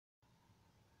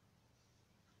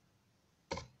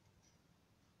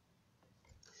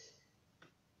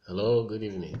Hello, good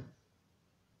evening.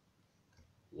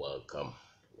 Welcome.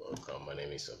 Welcome. My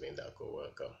name is Kwabena.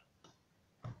 Welcome.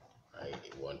 I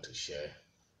want to share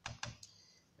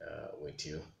with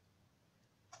you.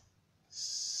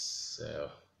 So,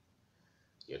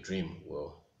 your dream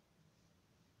will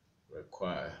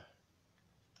require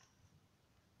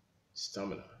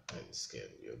stamina and skill.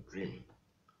 Your dream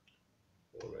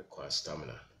will require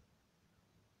stamina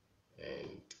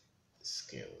and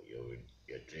skill.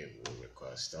 Your dream will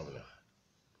require stamina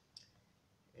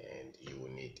and you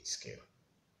will need skill.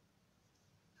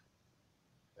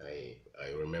 I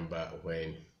remember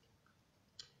when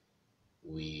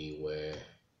we were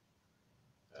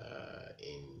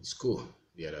in school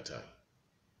the other time,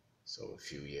 so a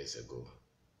few years ago,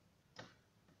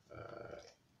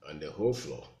 on the whole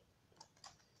floor.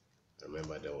 I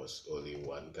remember there was only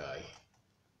one guy,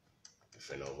 a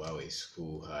friend of ours,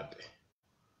 who had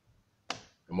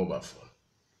a mobile phone,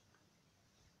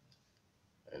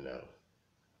 and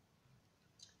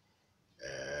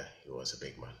he was a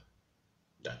big man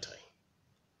that time.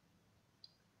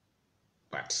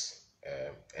 But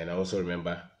and I also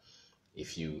remember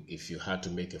if you had to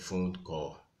make a phone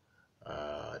call,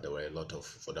 there were a lot of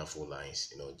Vodafone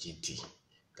lines, GT,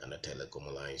 kind of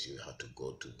telecom lines. You had to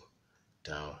go to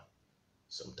town.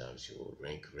 Sometimes you will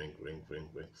ring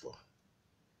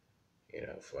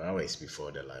for hours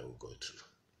before the line will go through.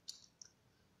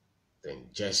 Then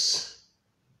just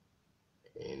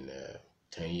in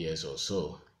 10 years or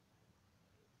so,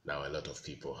 now a lot of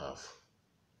people have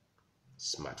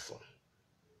smartphone.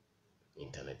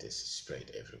 Internet is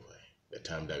spread everywhere. The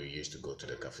time that we used to go to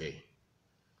the cafe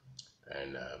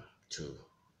and to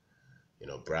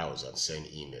browse and send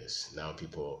emails, now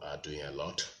people are doing a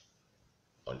lot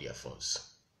on their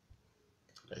phones.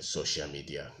 The social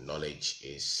media knowledge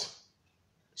is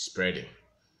spreading.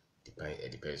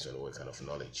 It depends on what kind of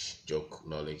knowledge: joke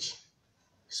knowledge,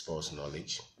 sports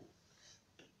knowledge,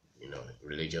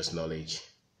 religious knowledge,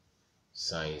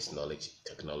 science knowledge,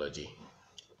 technology,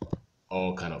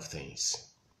 all kind of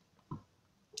things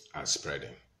are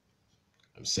spreading.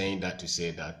 I'm saying that to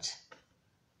say that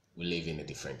we live in a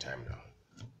different time now.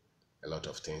 A lot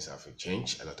of things have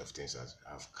changed, a lot of things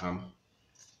have come,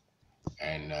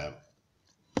 and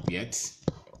yet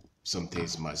some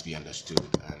things must be understood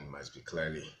and must be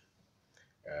clearly,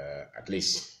 at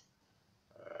least,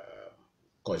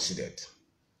 considered.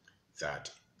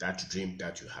 That dream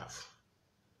that you have,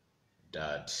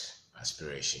 that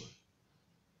aspiration,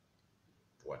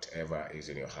 whatever is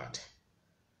in your heart,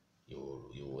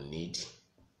 you will need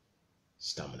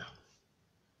stamina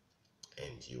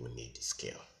and you will need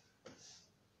skill.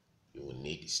 You will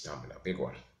need stamina, big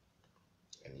one,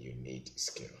 and you need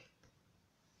skill.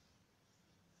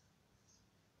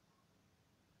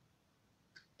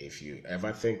 If you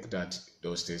ever think that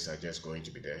those things are just going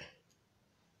to be there,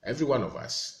 every one of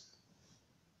us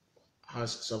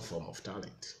has some form of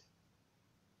talent.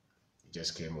 You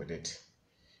just came with it.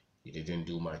 You didn't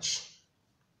do much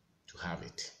to have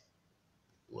it.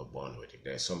 You were born with it.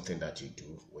 There's something that you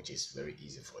do which is very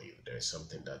easy for you. There's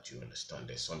something that you understand.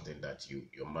 There's something that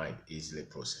your mind easily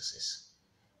processes.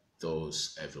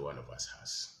 Those every one of us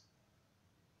has.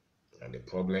 And the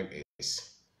problem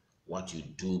is what you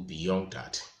do beyond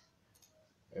that.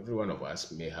 Every one of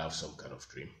us may have some kind of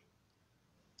dream,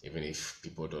 even if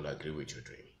people don't agree with your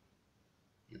dream.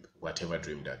 Whatever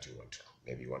dream that you want.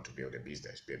 Maybe you want to build a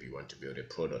business. Maybe you want to build a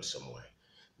product somewhere.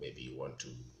 Maybe you want to,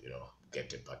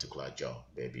 get a particular job.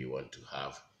 Maybe you want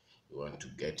to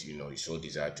get, you so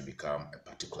desire to become a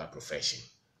particular profession.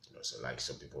 So like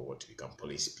some people want to become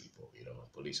police people,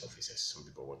 police officers. Some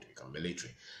people want to become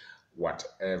military.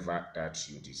 Whatever that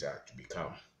you desire to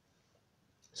become.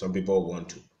 Some people want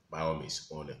to, by all means,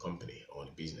 own a company, own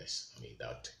a business. I mean,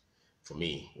 that for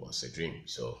me was a dream.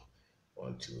 So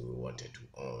wanted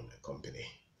to own a company.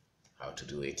 How to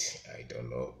do it, I don't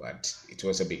know, but it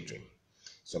was a big dream.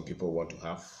 Some people want to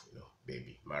have,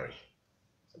 baby, marry.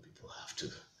 Some people have to.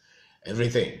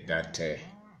 Everything that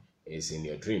is in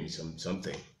your dream,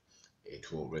 something,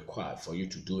 it will require for you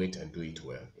to do it and do it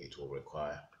well. It will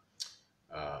require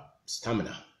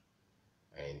stamina,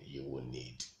 and you will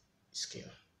need skill.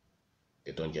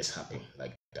 They don't just happen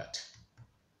like that.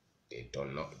 They do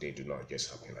not just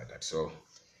happen like that. So,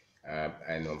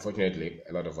 and unfortunately,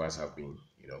 a lot of us have been,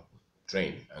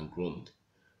 trained and groomed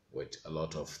with a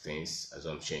lot of things,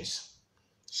 assumptions,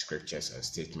 scriptures and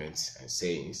statements and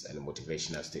sayings and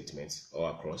motivational statements all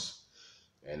across,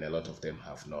 and a lot of them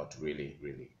have not really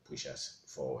pushed us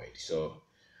forward. So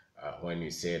when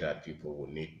you say that people will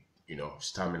need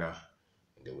stamina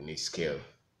and they will need skill,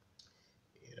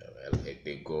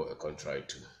 they go contrary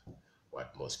to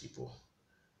what most people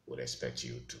would expect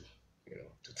you to,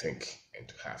 to think and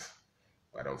to have.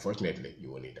 But unfortunately,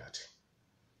 you will need that.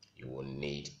 You will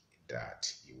need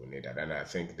that. You will need that. And I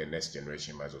think the next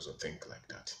generation must also think like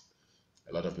that.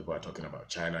 A lot of people are talking about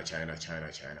China, China,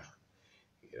 China, China.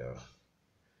 You know,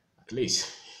 at least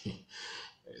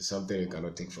something you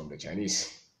cannot take from the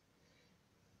Chinese.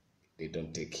 They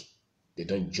don't take, they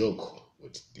don't joke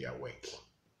with their work.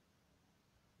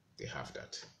 They have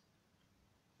that.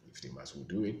 If they must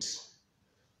do it,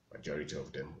 majority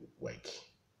of them work.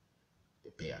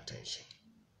 They pay attention.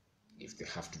 If they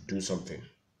have to do something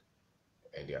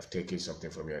and they have taken something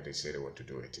from you and they say they want to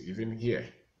do it, even here,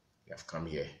 they have come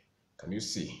here. Can you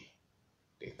see?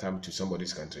 They come to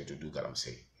somebody's country to do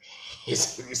galamsey.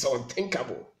 It's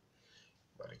unthinkable.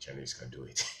 But the Chinese can do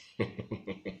it.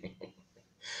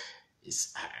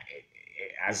 It's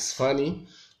as funny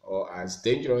or as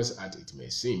dangerous as it may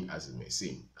seem,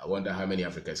 I wonder how many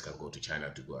Africans can go to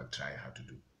China to go and try how to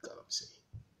do galamsey.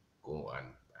 Go and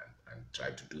try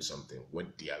to do something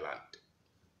with their land.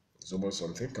 It's almost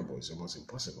unthinkable. It's almost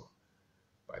impossible.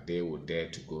 But they would dare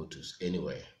to go to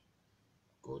anywhere,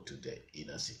 go to the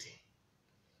inner city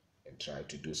and try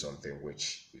to do something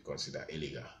which we consider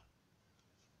illegal.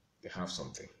 They have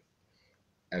something.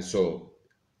 And so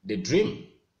the dream,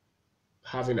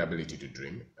 having the ability to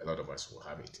dream, a lot of us will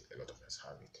have it. A lot of us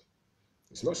have it.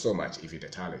 It's not so much if it's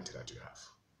the talent that you have.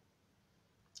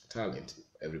 Talent,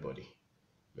 everybody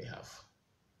may have.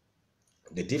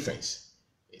 The difference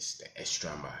is the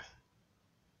extra mile.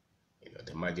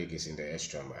 The magic is in the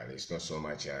extra mile. It's not so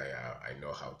much I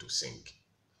know how to sing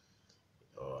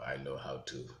or I know how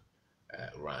to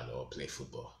run or play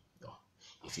football. No.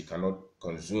 If you cannot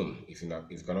consume, if you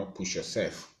cannot push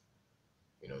yourself,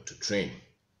 to train,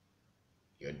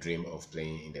 your dream of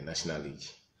playing in the national league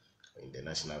or in the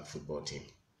national football team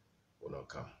will not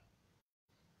come.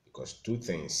 Because two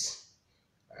things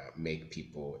make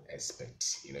people expert.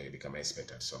 They become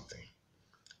expert at something.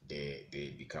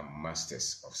 They become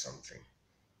masters of something.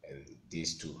 And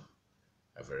these two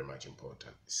are very much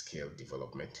important. Skill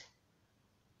development,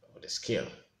 or the skill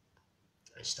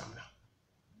and stamina.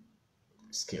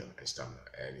 Skill and stamina.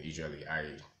 And usually I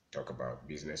talk about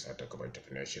business, I talk about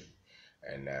entrepreneurship,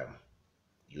 and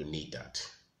you need that.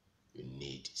 You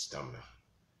need stamina,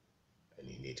 and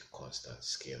you need constant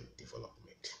skill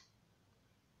development.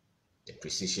 The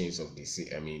precisions of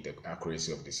the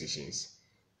accuracy of decisions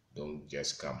don't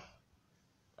just come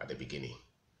at the beginning.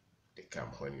 They come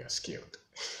when you are skilled.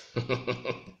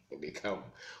 They come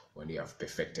when you have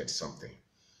perfected something.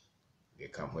 They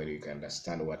come when you can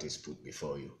understand what is put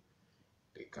before you.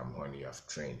 They come when you have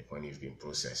trained, when you've been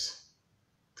processed.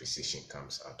 Precision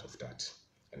comes out of that.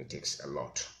 And it takes a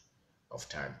lot of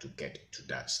time to get to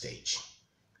that stage.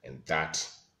 And that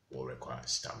will require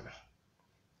stamina.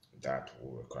 That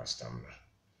will require stamina.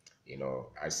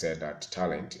 I said that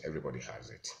talent, everybody has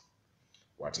it.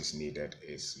 What is needed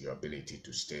is your ability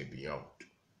to stay beyond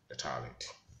the talent.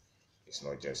 It's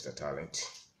not just the talent.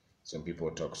 Some people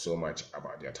talk so much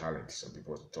about their talent. Some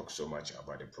people talk so much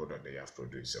about the product they have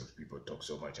produced. Some people talk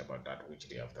so much about that which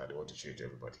they have done. They want to show it to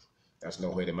everybody. That's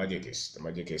not where the magic is. The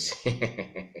magic is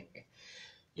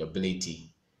your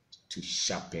ability to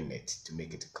sharpen it, to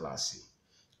make it classy.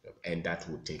 And that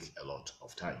will take a lot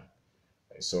of time.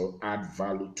 And so add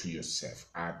value to yourself.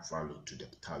 Add value to the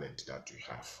talent that you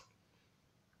have.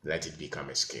 Let it become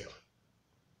a skill.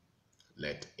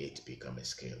 Let it become a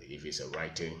skill. If it's a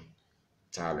writing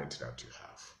talent that you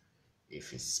have,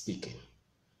 if it's speaking,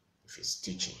 if it's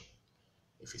teaching,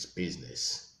 if it's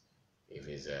business, if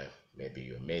it's maybe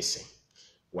you're mason,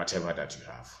 whatever that you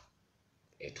have,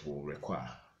 it will require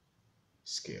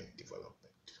skill development.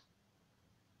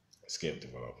 Skill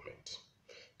development.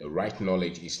 The right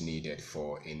knowledge is needed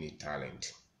for any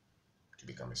talent to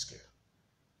become a skill.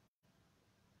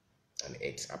 And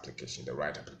its application, the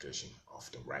right application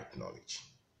of the right knowledge,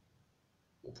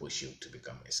 will push you to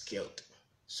become a skilled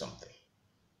something.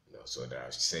 So there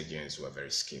are surgeons who are very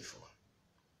skillful.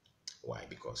 Why?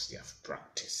 Because they have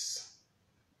practiced.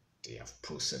 They have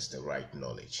processed the right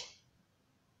knowledge.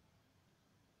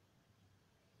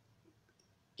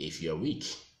 If you're weak,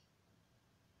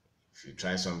 if you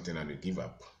try something and you give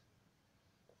up,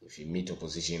 if you meet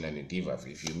opposition and you give up,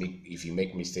 if you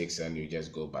make mistakes and you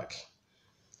just go back,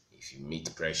 if you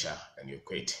meet pressure and you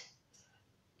quit,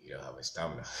 you don't have a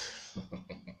stamina. You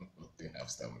don't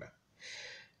have stamina.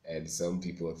 And some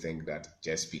people think that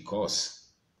just because,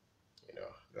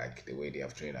 like the way they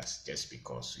have trained us, just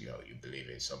because you believe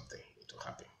in something, it will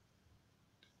happen.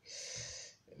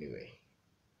 Anyway,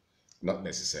 not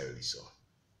necessarily so.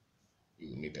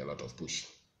 You need a lot of push.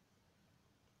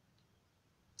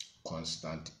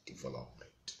 Constant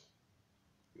development.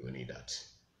 You will need that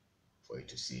for you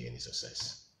to see any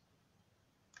success.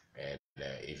 And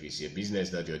if it's a business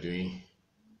that you're doing,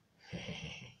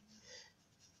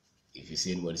 if you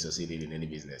see anybody succeeding in any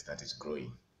business that is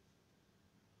growing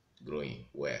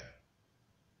well,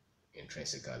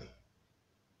 intrinsically,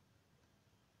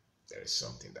 there is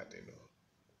something that they know.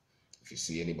 If you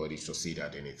see anybody succeed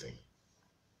at anything,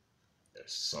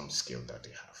 there's some skill that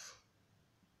they have.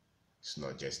 It's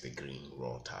not just the green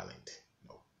raw talent.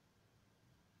 No.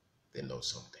 They know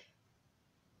something.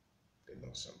 They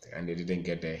know something. And they didn't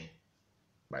get there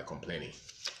by complaining.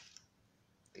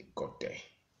 They got there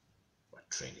by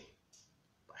training,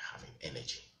 by having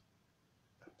energy,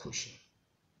 by pushing.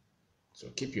 So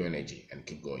keep your energy and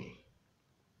keep going.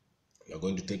 You're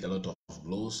going to take a lot of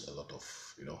blows, a lot of,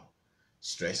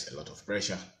 stress, a lot of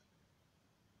pressure,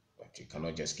 but you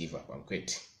cannot just give up and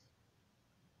quit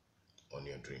on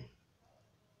your dream.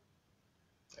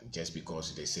 And just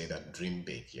because they say that dream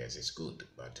big, yes, it's good,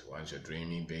 but once you're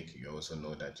dreaming big, you also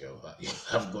know that you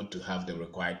have got to have the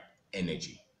required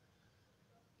energy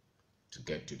to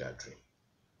get to that dream.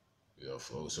 You have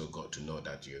also got to know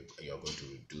that you're going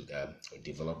to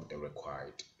develop the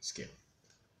required skill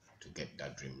to get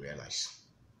that dream realized.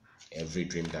 Every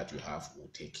dream that you have will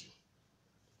take you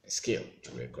a skill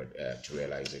to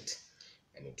realize it,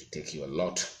 and it will take you a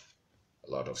lot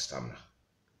of stamina,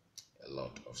 a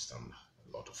lot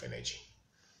of energy,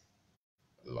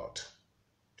 a lot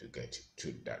to get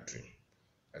to that dream.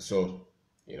 And so,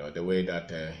 the way that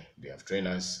they have trained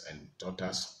us and taught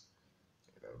us,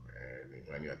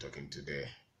 when you are talking to the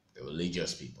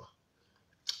religious people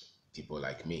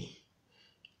like me,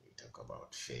 we talk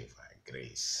about favor,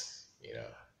 grace,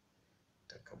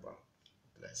 talk about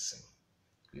blessing.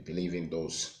 We believe in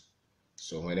those.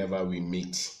 So whenever we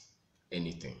meet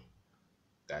anything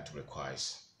that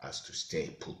requires us to stay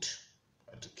put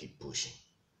and to keep pushing,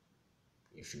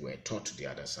 if you were taught the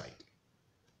other side,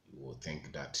 you will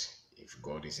think that if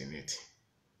God is in it,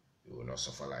 you will not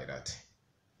suffer like that.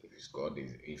 If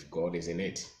God is in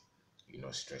it, you will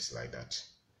not stress like that.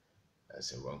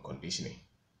 That's a wrong conditioning.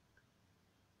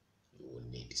 You will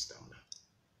need stamina.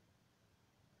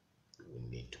 You will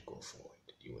need to go forward.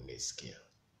 You will need skill.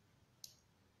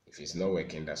 If it's not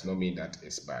working, does not mean that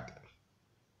it's bad.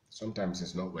 Sometimes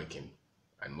it's not working,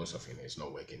 and most of it is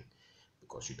not working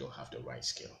because you don't have the right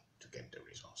skill to get the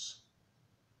results.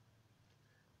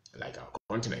 Like our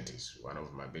continent is one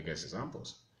of my biggest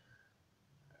examples.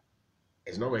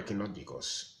 It's not working not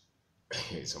because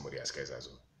somebody has cares as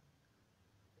well.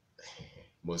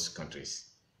 Most countries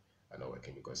are not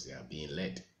working because they are being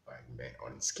led by men,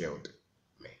 unskilled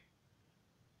men.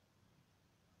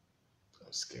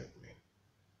 Unskilled men.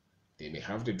 They may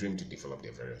have the dream to develop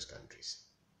their various countries,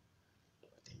 but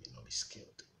they may not be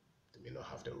skilled. They may not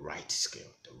have the right skill,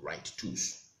 the right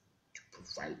tools to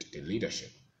provide the leadership,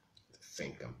 to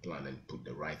think and plan and put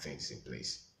the right things in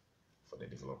place for the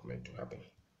development to happen.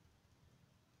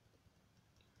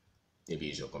 Maybe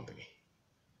it's your company.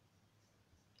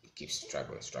 It keeps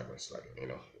struggling,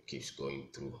 it keeps going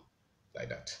through like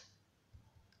that.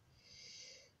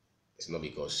 It's not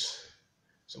because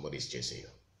somebody's chasing you.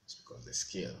 It's because the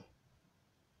skill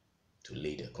to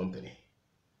lead a company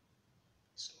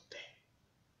is not there.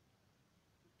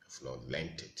 You've not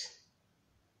learned it.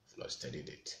 You've not studied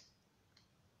it.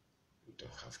 You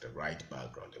don't have the right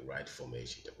background, the right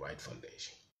formation, the right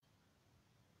foundation.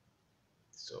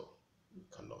 So you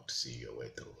cannot see your way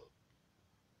through.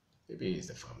 Maybe it's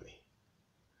the family.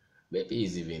 Maybe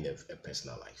it's even a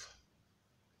personal life.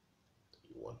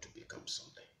 You want to become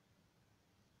something.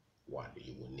 One,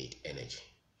 you will need energy,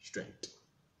 strength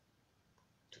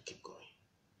to keep going,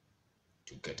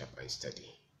 to get up and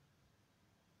study,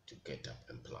 to get up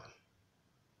and plan,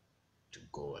 to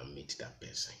go and meet that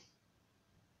person.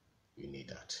 You need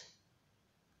that.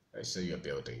 Let's say you're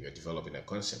developing a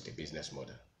concept, a business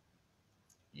model.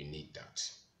 You need that.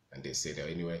 And they say that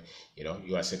anyway,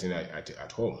 you are sitting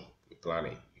at home, you're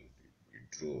planning, you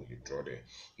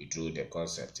drew the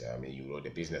concept, you wrote the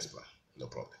business plan, no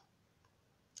problem.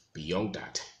 Beyond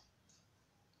that,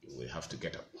 you will have to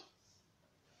get up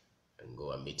and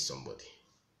go and meet somebody.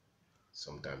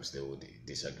 Sometimes they will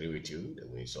disagree with you, they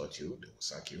will insult you, they will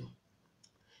sack you.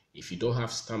 If you don't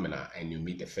have stamina and you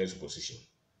meet the first position,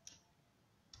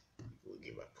 you will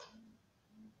give up.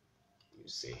 You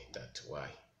say that, why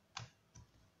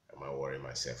am I worrying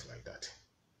myself like that?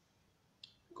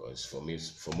 Because for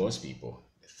most people,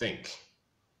 they think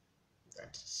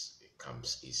that it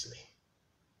comes easily.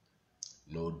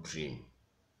 No dream,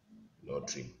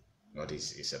 not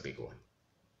is a big one,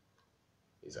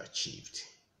 is achieved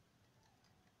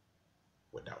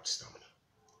without stamina.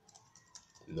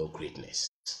 No greatness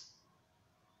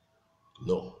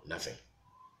No, nothing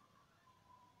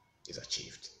is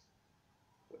achieved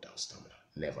without stamina.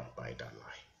 Never buy that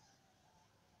lie.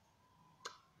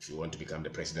 If you want to become the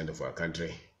president of our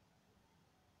country,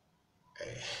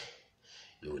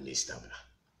 you will need stamina.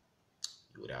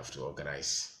 You would have to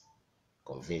organize,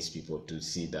 convince people to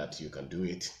see that you can do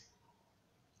it.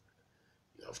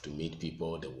 You have to meet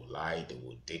people, they will lie, they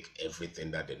will take everything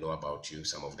that they know about you.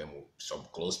 Some of them, some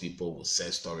close people will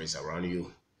say stories around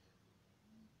you.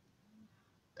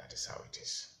 That is how it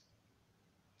is.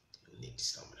 You need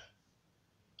stamina.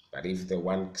 But if the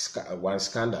one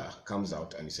scandal comes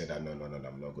out and you say that, no,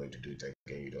 I'm not going to do it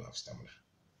again, you don't have stamina.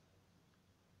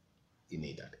 You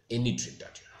need that. Any dream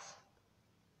that you have,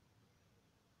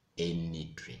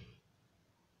 any dream,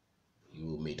 you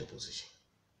will meet opposition.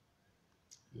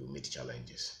 You will meet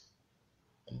challenges.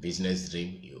 And business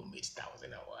dream, you will meet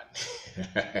 1,001.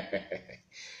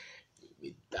 You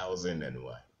meet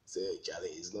 1,001. Say, Charlie,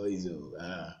 it's not easy.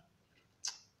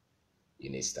 You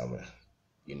need stamina.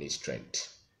 You need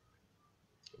strength.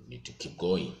 You need to keep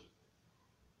going.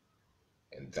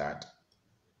 And that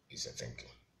is a thinking.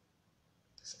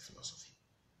 It's a philosophy.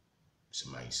 It's a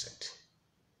mindset.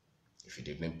 If you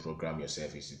didn't program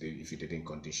yourself, if you didn't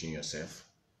condition yourself,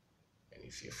 and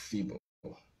if you're feeble,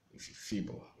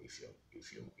 if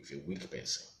you're a weak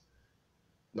person,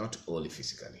 not only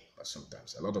physically, but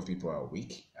sometimes a lot of people are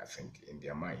weak, I think, in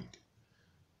their mind,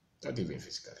 not even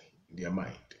physically, in their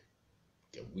mind,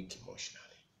 they're weak emotionally.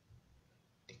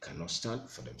 They cannot stand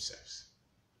for themselves.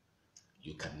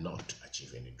 You cannot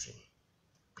achieve any dream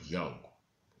beyond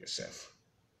yourself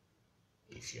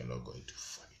if you're not going to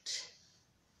fight,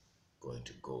 going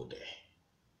to go there,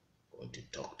 going to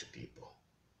talk to people,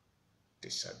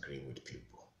 disagree with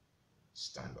people,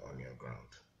 stand on your ground,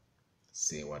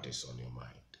 say what is on your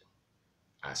mind,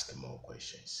 ask more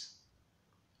questions,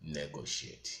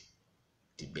 negotiate,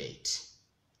 debate,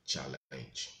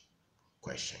 challenge,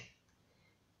 question.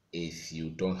 If you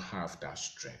don't have that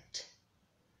strength,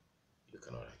 you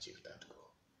cannot achieve that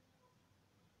goal.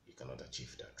 You cannot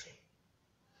achieve that dream.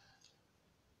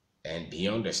 And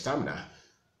beyond the stamina,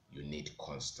 you need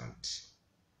constant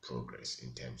progress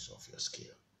in terms of your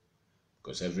skill.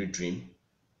 Because every dream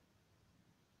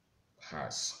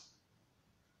has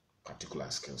particular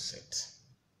skill set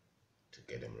to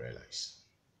get them realized.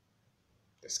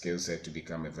 The skill set to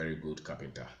become a very good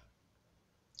carpenter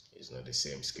is not the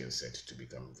same skill set to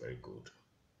become a very good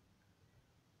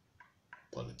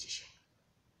politician.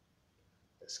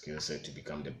 The skill set to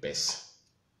become the best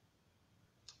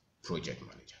project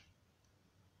manager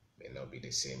may not be the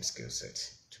same skill set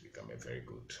to become a very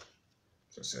good,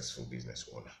 successful business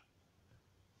owner.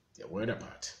 They're word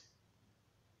apart.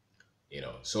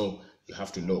 So you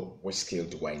have to know, what skill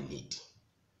do I need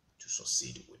to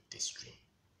succeed with this dream?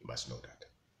 You must know that.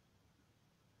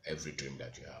 Every dream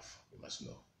that you have, you must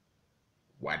know.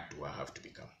 What do I have to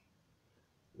become?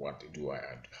 What do I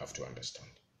have to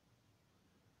understand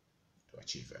to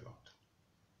achieve a lot?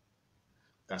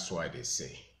 That's why they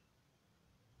say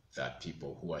that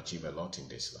people who achieve a lot in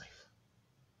this life,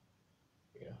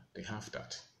 they have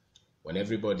that. When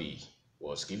everybody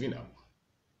was giving up,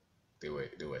 they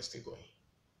were still going.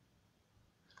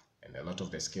 And a lot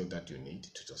of the skill that you need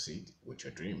to succeed with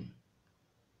your dream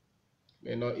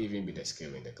may not even be the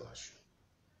skill in the classroom.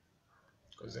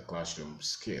 Because the classroom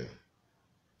skill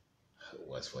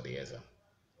was for the exam.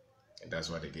 And that's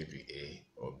why they gave you A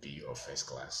or B or first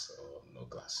class or no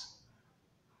class.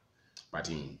 But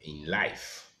in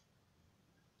life,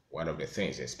 one of the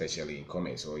things, especially in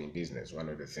commerce or in business, one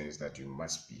of the things that you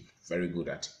must be very good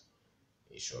at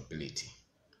is your ability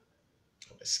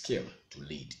or the skill to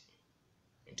lead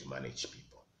and to manage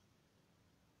people.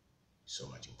 So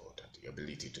much important. Your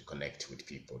ability to connect with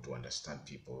people, to understand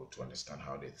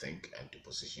how they think, and to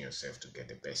position yourself to get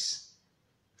the best.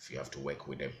 If you have to work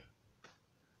with them,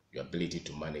 your ability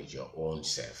to manage your own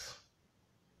self,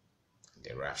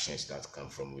 the reactions that come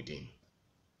from within,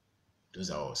 those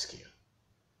are all skill.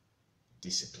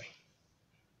 Discipline.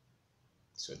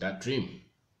 So that dream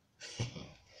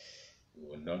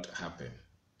will not happen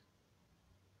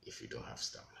if you don't have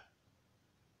stamina.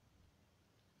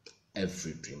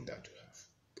 Every dream that you have,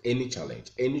 any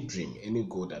challenge, any dream, any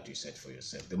goal that you set for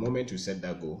yourself, the moment you set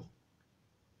that goal,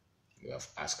 you have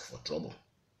asked for trouble.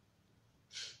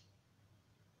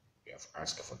 You have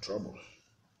asked for trouble.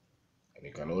 And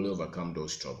you can only overcome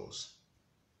those troubles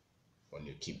when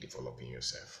you keep developing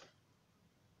yourself.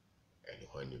 And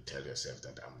when you tell yourself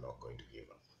that I'm not going to give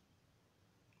up.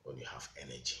 When you have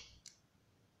energy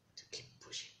to keep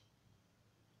pushing,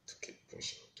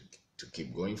 to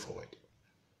keep going forward,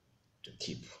 to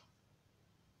keep.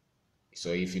 So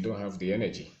if you don't have the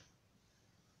energy,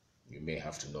 you you may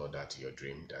have to know that your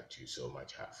dream that you so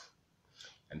much have.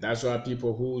 And that's why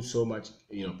people who so much,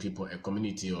 people, a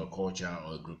community or culture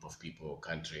or a group of people,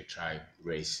 country, tribe,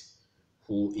 race,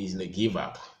 who easily give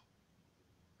up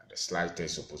at the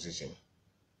slightest opposition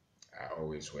are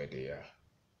always where they are.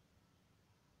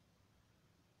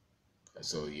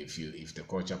 So if the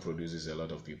culture produces a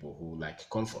lot of people who like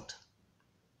comfort,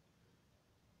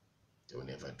 they will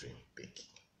never dream big.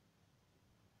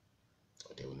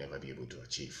 Or they will never be able to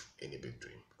achieve any big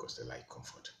dream because they like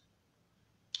comfort.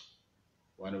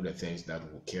 One of the things that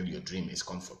will kill your dream is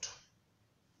comfort.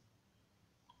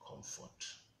 Comfort.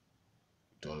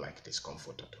 You don't like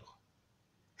discomfort at all.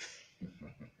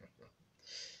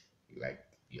 You like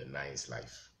your nice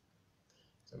life.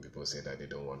 Some people say that they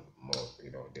don't want more,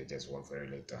 they just want very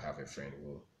little. I have a friend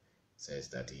who says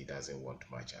that he doesn't want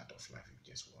much out of life,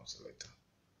 he just wants a little.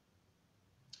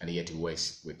 And yet he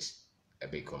works with a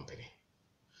big company.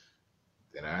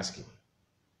 Then I ask him,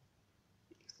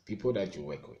 people that you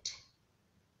work with,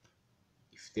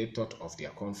 if they thought of their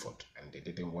comfort and they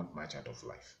didn't want much out of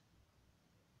life,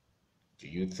 do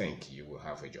you think you will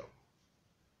have a job?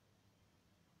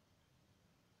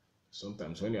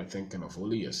 Sometimes when you're thinking of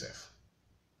only yourself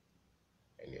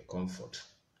and your comfort,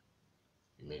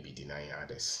 you may be denying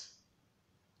others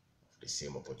of the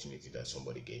same opportunity that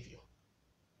somebody gave you.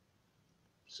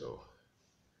 So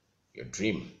your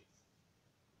dream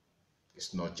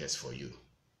is not just for you.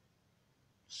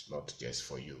 It's not just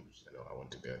for you. I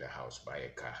want to build a house, buy a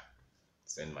car,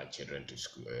 send my children to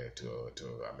school, to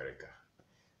America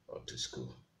or to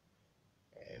school,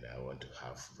 and I want to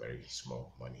have very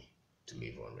small money to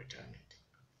live on retirement.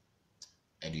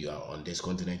 And you are on this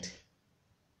continent,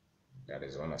 that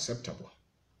is unacceptable.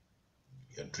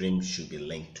 Your dream should be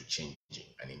linked to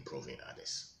changing and improving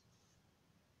others.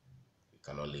 You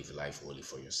cannot live life only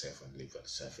for yourself and live a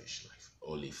selfish life,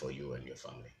 only for you and your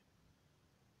family.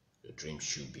 Your dream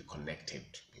should be connected,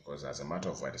 because as a matter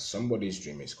of fact, somebody's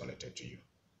dream is connected to you.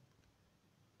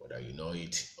 Whether you know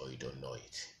it or you don't know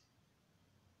it.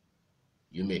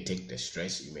 You may take the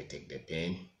stress, you may take the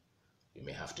pain, you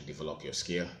may have to develop your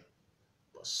skill,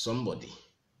 but somebody's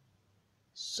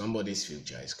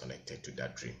future is connected to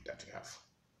that dream that you have.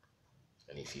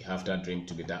 And if you have that dream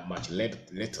to be that much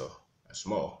little and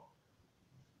small,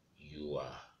 you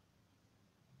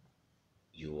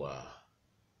are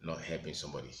not helping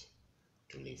somebody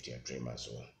to live their dream as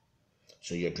well.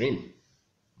 So your dream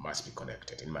must be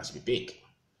connected. It must be big.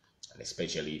 And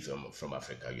especially if you're from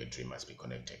Africa, your dream must be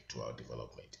connected to our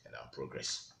development and our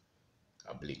progress,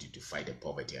 our ability to fight the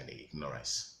poverty and the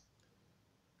ignorance.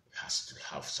 It has to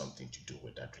have something to do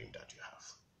with that dream that you have.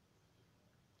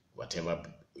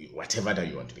 Whatever that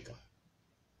you want to become,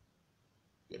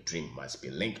 your dream must be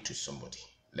linked to somebody,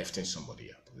 lifting somebody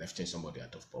up, lifting somebody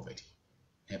out of poverty,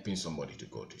 helping somebody to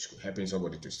go to school, helping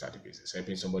somebody to start a business,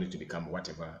 helping somebody to become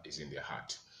whatever is in their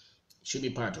heart. It should be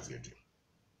part of your dream.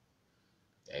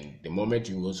 And the moment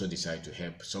you also decide to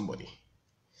help somebody,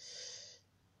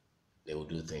 they will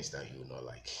do things that you will not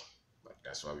like. But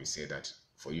that's why we say that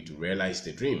for you to realize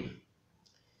the dream,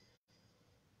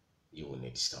 you will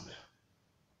need stamina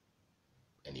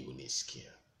and you will need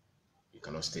skill. You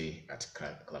cannot stay at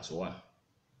class 1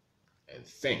 and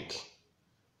think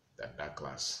that that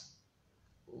class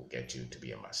will get you to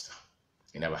be a master.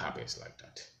 It never happens like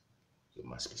that. You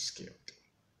must be skilled.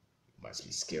 You must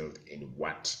be skilled in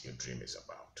what your dream is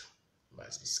about. You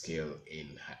must be skilled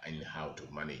in how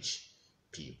to manage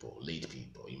people, lead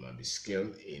people. You must be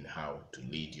skilled in how to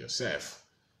lead yourself,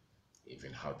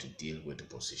 even how to deal with the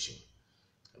position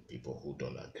and people who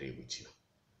don't agree with you.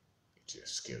 It's your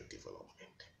skill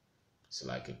development. It's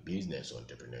like a business.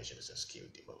 Entrepreneurship is a skill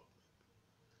development.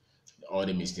 All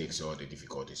the mistakes, all the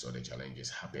difficulties, all the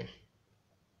challenges happen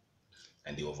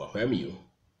and they overwhelm you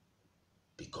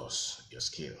because your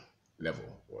skill level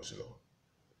was low.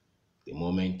 The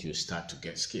moment you start to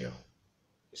get skill,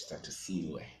 you start to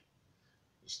feel where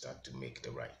you start to make the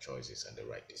right choices and the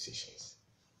right decisions.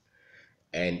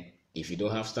 And if you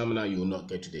don't have stamina, you will not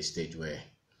get to the stage where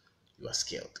you are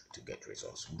skilled to get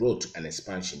results. Growth and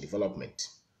expansion, development,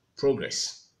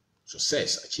 progress,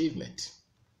 success, achievement,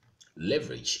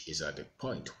 leverage is at the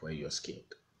point where you're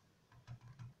skilled.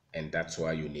 And that's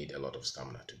why you need a lot of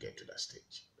stamina to get to that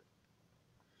stage.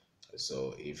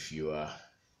 So if you are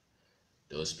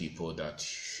those people that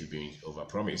should be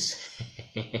overpromised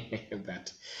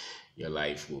that your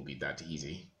life will be that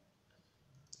easy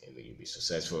and you'll be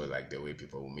successful, like the way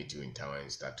people will meet you in town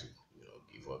and start to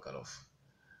give all kind of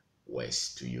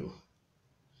words to you,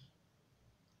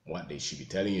 what they should be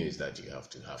telling you is that you have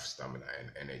to have stamina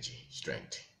and energy,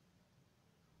 strength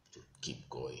to keep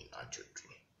going at your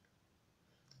dream.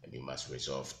 And you must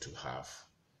resolve to have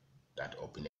that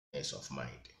openness of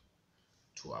mind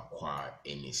to acquire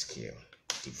any skill,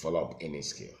 develop any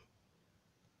skill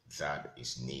that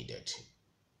is needed,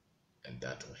 and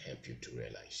that will help you to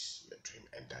realize your dream,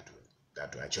 and that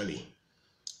will actually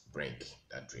bring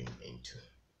that dream into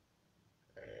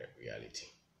reality.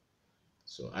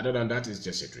 So other than that, it's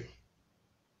just a dream.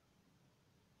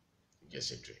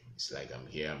 Just a dream. It's like I'm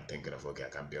here, I'm thinking of, okay, I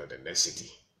can build the next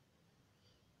city,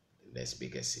 the next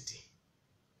biggest city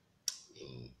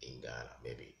in Ghana,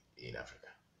 maybe in Africa.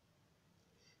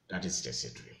 That is just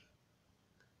a dream.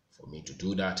 For me to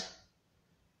do that,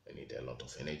 I need a lot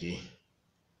of energy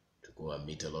to go and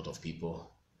meet a lot of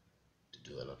people, to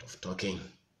do a lot of talking.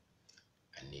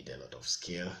 I need a lot of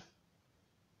skill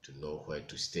to know where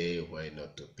to stay, where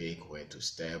not to pick, where to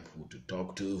step, who to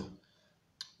talk to,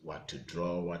 what to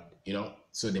draw, what,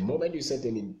 So the moment you set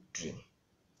any dream,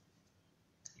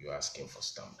 you're asking for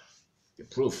stamina, the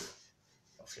proof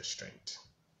of your strength.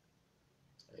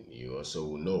 And you also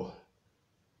will know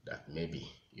that maybe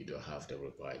you don't have the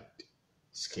required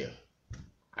skill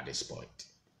at this point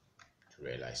to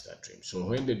realize that dream. So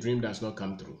when the dream does not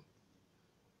come through,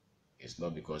 it's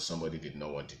not because somebody did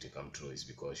not want it to come true, it's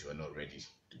because you are not ready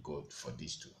to go for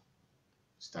these two: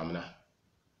 stamina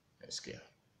and skill.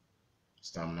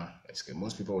 Stamina and skill.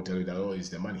 Most people will tell you that, oh, it's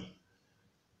the money.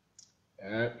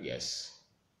 Yes,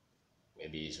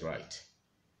 maybe he's right.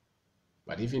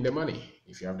 But even the money,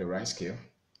 if you have the right skill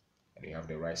and you have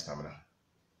the right stamina,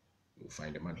 you'll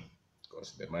find the money.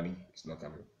 Because the money is not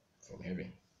coming from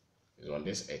heaven. It's on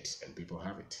this earth and people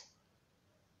have it.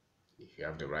 If you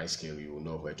have the right skill, you will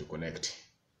know where to connect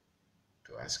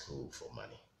to ask who for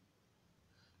money.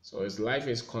 So life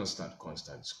is constant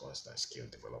skill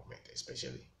development,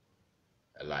 especially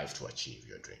a life to achieve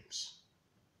your dreams.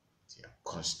 Yeah,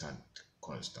 constant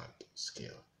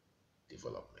skill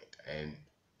development. And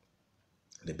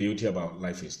the beauty about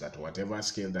life is that whatever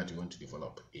skill that you want to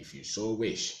develop, if you so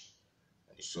wish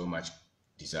and you so much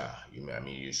desire,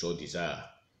 you so desire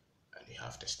and you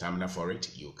have the stamina for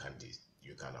it, you can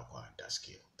acquire that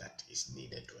skill that is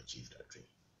needed to achieve that dream.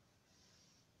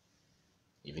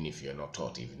 Even if you're not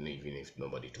taught, even if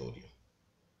nobody told you.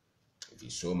 If you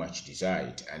so much desire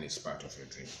it and it's part of your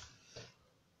dream,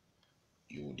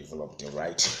 you will develop the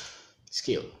right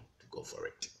skill to go for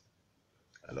it.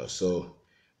 And also,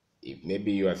 if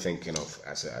maybe you are thinking of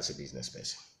as a business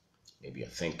person, maybe you're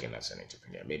thinking as an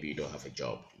entrepreneur, maybe you don't have a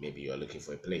job, maybe you're looking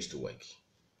for a place to work,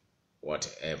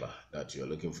 whatever that you're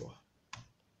looking for,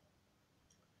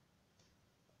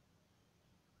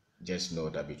 just know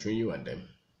that between you and them,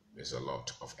 there's a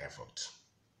lot of effort.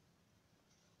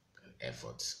 And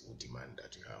efforts will demand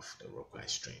that you have the required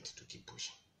strength to keep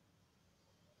pushing.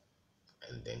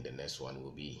 And then the next one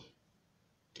will be,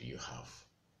 do you have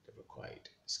the required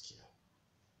skill?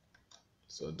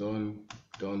 So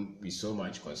don't be so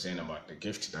much concerned about the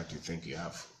gift that you think you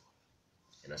have.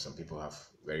 Some people have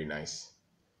very nice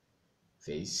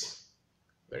face,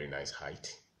 very nice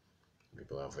height.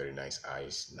 People have very nice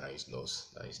eyes, nice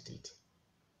nose, nice teeth.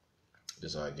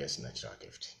 Those are just natural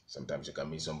gifts. Sometimes you can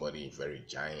meet somebody very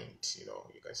giant,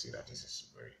 you can see that this is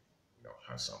very,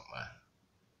 handsome man.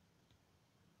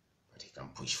 But he can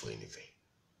push for anything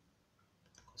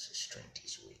because his strength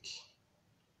is weak.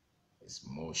 His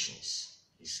motions,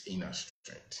 his inner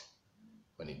strength.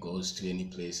 When he goes to any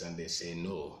place and they say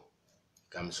no, he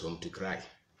comes home to cry.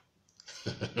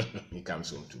 He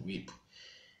comes home to weep.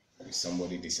 If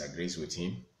somebody disagrees with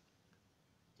him,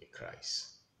 he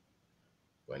cries.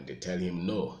 When they tell him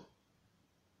no,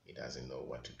 he doesn't know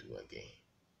what to do again.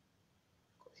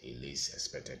 He least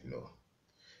expected no.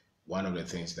 One of the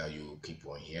things that you keep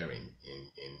on hearing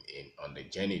on the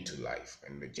journey to life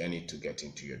and the journey to get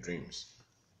into your dreams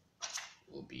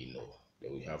will be no. They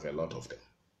will have a lot of them.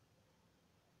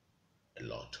 A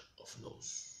lot of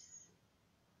no's.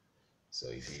 So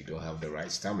if you don't have the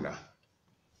right stamina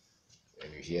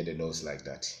and you hear the no's like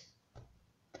that,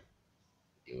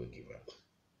 you will give up.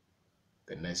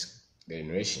 The next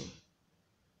generation,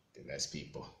 the next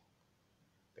people,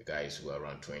 the guys who are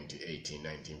around 2018,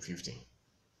 19, 15,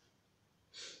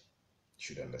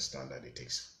 should understand that it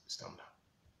takes stamina.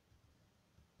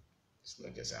 It's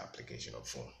not just an application of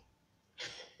phone.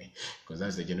 Because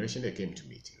that's the generation they came to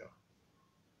meet,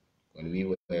 When we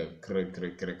were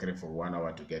for 1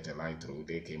 hour to get a line through,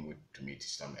 they came to meet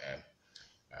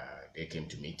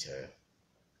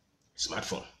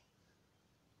smartphone.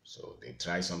 So they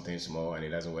try something small and it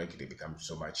doesn't work, they become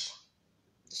so much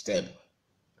disturbed,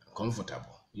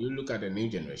 uncomfortable. You look at the new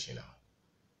generation now.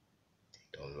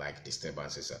 They don't like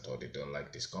disturbances at all. They don't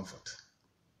like discomfort.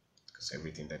 Because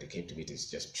everything that they came to meet is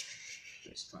just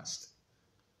fast.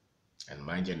 And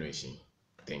my generation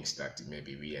thinks that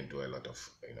maybe we endure a lot of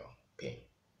pain.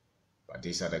 But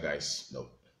these other guys, no.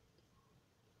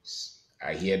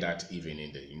 I hear that even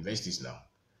in the universities now,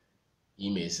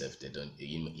 emails if they don't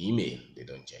email they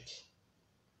don't check.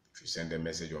 If you send them a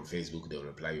message on Facebook, they'll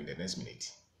reply you in the next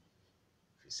minute.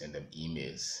 If you send them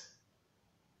emails,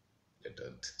 they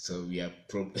don't. So we are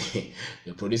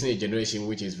we're producing a generation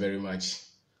which is very much,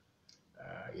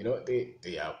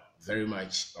 they are very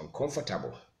much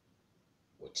uncomfortable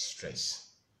with stress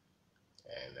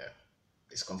and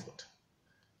discomfort.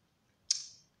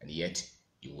 And yet,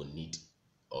 you will need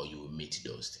or you will meet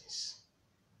those things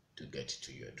to get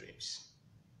to your dreams.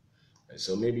 And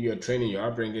so maybe your training, your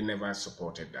upbringing never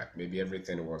supported that. Maybe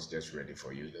everything was just ready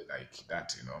for you, like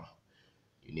that,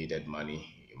 You needed money,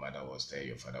 your mother was there,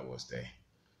 your father was there,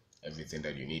 everything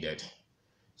that you needed.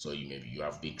 So maybe you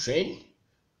have been trained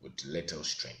with little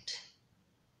strength,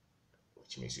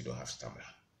 which means you don't have stamina.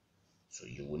 So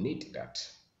you will need that.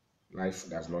 Life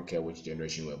does not care which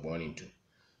generation we're born into.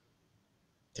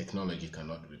 Technology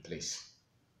cannot replace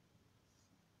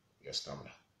your stamina,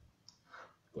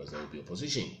 because there will be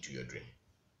opposition to your dream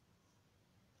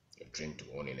to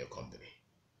owning a company.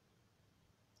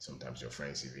 Sometimes your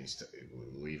friends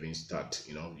will even start,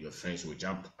 your friends will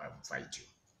jump and fight you.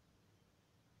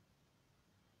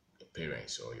 Your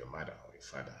parents or your mother or your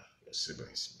father, your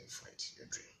siblings may fight your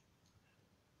dream.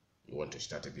 You want to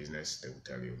start a business, they will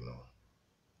tell you no.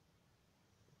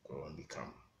 Go and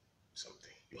become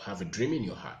something. You have a dream in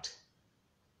your heart.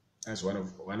 That's one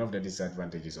of the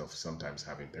disadvantages of sometimes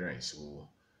having parents who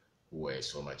were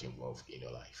so much involved in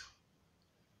your life.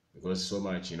 Because so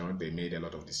much, they made a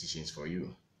lot of decisions for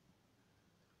you.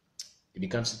 It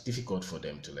becomes difficult for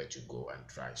them to let you go and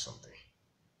try something.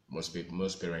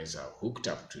 Most parents are hooked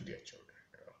up to their children.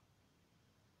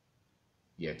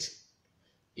 Yet,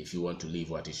 if you want to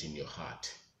live what is in your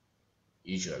heart,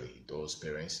 usually those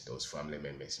parents, those family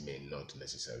members may not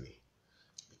necessarily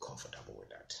be comfortable with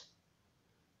that.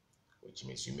 Which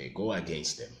means you may go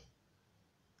against them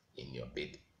in your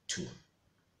bid to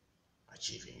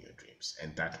achieving your dreams.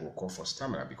 And that will call for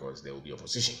stamina, because there will be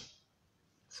opposition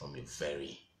from your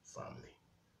very family.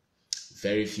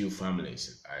 Very few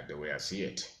families, the way I see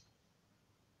it,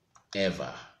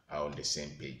 ever are on the same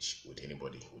page with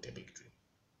anybody with a big dream.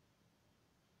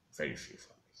 Very few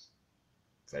families.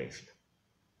 Very few.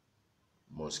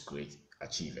 Most great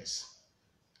achievers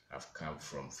have come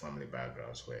from family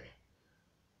backgrounds where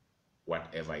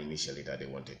whatever initially that they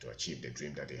wanted to achieve, the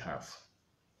dream that they have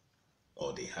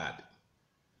or they had,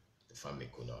 the family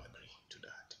could not agree to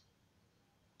that,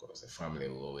 because the family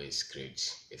will always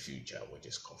create a future which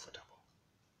is comfortable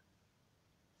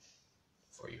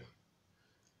for you.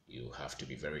 You have to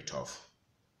be very tough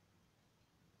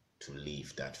to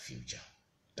live that future,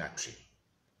 that dream,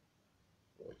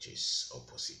 which is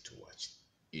opposite to what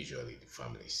usually the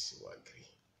families will agree.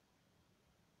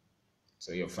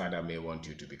 So your father may want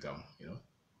you to become,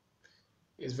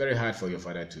 it's very hard for your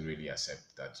father to really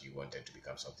accept that you wanted to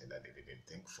become something that they didn't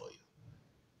think for you,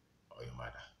 or your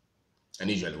mother. And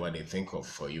usually what they think of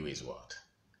for you is what?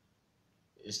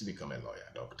 Is to become a lawyer,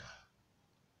 doctor.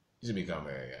 Is to become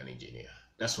an engineer.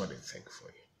 That's what they think for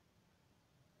you.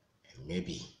 And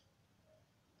maybe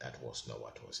that was not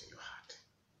what was in your heart.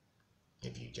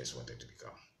 Maybe you just wanted to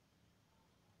become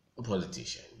a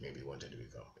politician. Maybe you wanted to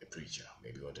become a preacher.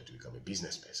 Maybe you wanted to become a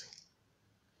business person.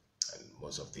 And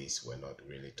most of these were not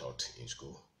really taught in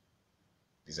school.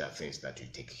 These are things that you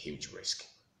take huge risk.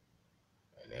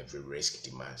 And every risk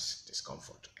demands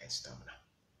discomfort and stamina.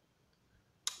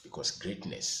 Because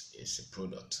greatness is a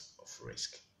product of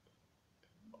risk,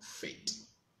 of faith.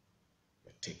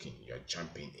 You're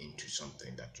jumping into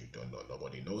something that you don't know.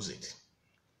 Nobody knows it.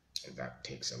 And that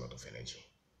takes a lot of energy.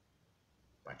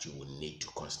 But you will need to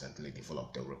constantly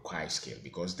develop the required skill,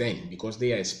 because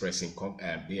they are expressing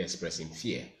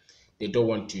fear, they don't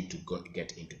want you to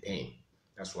get into pain.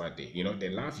 That's why they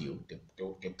love you.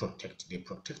 They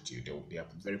protect you. They are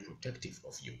very protective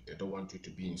of you. They don't want you to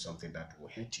be in something that will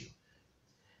hurt you.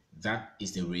 That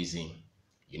is the reason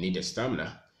you need the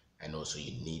stamina, and also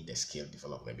you need the skill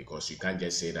development, because you can't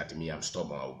just say that I'm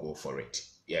stubborn, I'll go for it.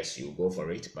 Yes, you go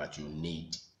for it, but you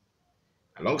need,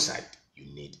 alongside, you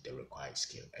need the required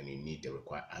skill, and you need the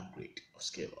required upgrade of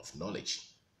skill, of knowledge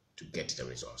to get the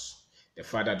results. The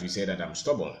fact that you say that I'm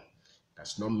stubborn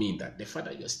does not mean that the fact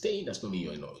that you're staying does not mean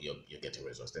you're getting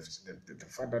results. The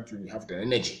fact that you have the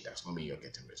energy does not mean you're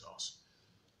getting results.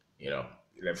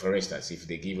 Like for instance, if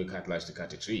they give a cutlass to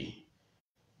cut a tree,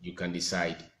 you can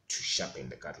decide to sharpen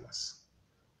the cutlass,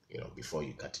 before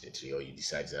you cut the tree, or you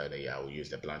decide that I will use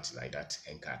the blunt like that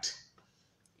and cut.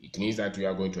 It means that you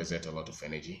are going to exert a lot of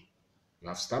energy You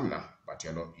have stamina, but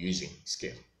you're not using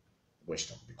skill,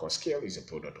 wisdom, because skill is a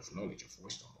product of knowledge, of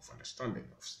wisdom, of understanding,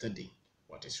 of studying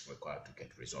what is required to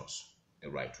get results, the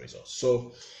right results.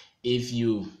 So if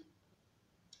you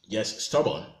just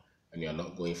stubborn and you're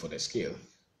not going for the skill,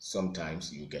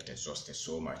 sometimes you get exhausted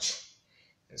so much.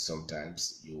 And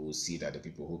sometimes you will see that the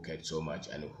people who cared so much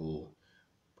and who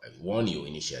warn you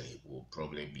initially will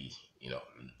probably be,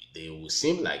 they will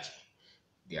seem like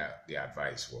their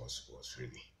advice was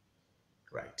really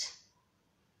right.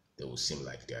 They will seem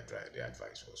like their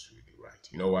advice was really right.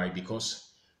 You know why?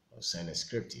 Because I'll send a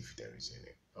script if there is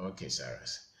any. Okay,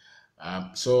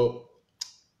 Sarah. So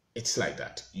it's like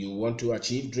that. You want to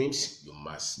achieve dreams, you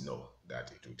must know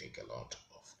that it will take a lot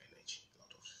of energy, a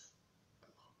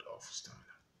lot of stamina.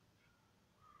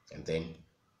 And then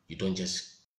you don't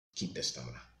just keep the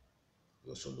stamina.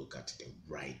 You also look at the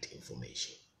right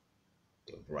information,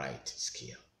 the right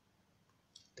skill,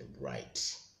 the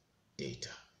right data,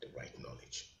 the right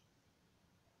knowledge.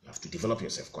 You have to develop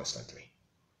yourself constantly.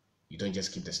 You don't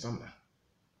just keep the stamina.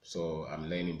 So I'm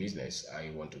learning business.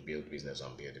 I want to build business.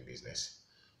 I'm building business.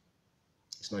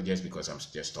 It's not just because I'm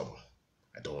just stubborn.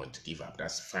 I don't want to give up.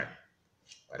 That's fine.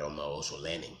 But I'm also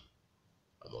learning.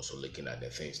 I'm also looking at the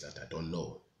things that I don't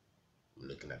know. I'm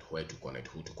looking at where to connect,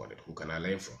 who can I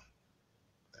learn from.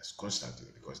 That's constantly,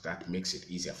 because that makes it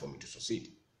easier for me to succeed.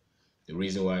 The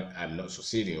reason why I'm not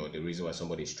succeeding, or the reason why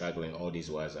somebody is struggling all these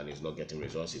whiles and is not getting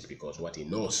results, is because what he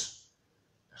knows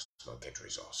does not get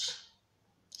results.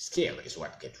 Skill is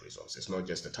what gets results. It's not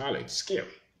just the talent. Skill,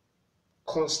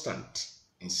 constant,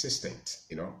 insistent,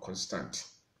 constant,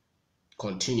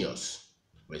 continuous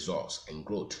results and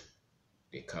growth.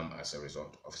 They come as a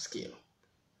result of skill.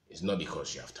 It's not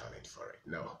because you have talent for it.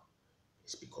 No,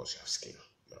 it's because you have skill.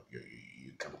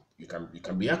 You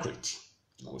can be accurate.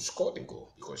 You will score the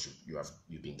goal because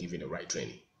you've been given the right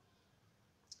training.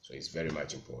 So it's very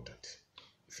much important.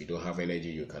 If you don't have energy,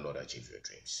 you cannot achieve your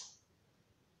dreams.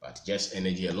 But just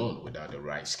energy alone without the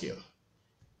right skill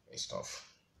is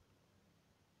tough.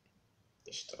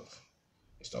 It's tough.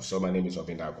 It's tough. So my name is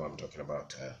Kwabena. I'm talking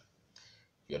about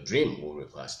your dream will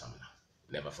require stamina.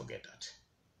 Never forget that.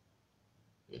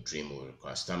 Your dream will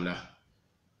require stamina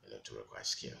and to require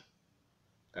skill.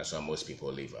 That's why most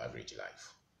people live average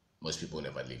life. Most people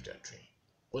never live their dream.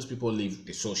 Most people live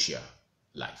the social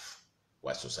life,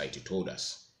 what society told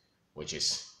us, which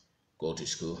is go to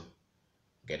school,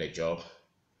 get a job,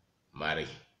 marry,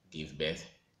 give birth,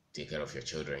 take care of your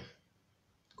children,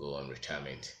 go on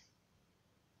retirement,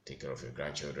 take care of your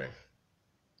grandchildren,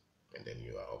 and then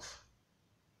you are off.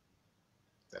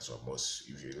 That's what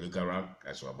if you look around,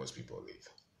 that's what most people live.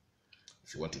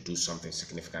 If you want to do something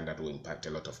significant that will impact a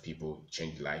lot of people,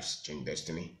 change lives, change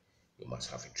destiny, you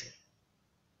must have a dream.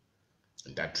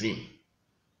 And that dream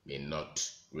may not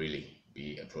really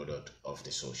be a product of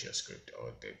the social script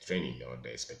or the training or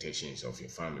the expectations of your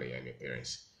family and your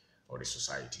parents or the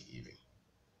society even.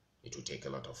 It will take a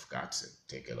lot of guts, it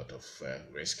will take a lot of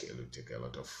risk, it will take a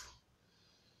lot of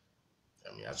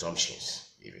assumptions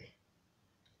even.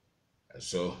 And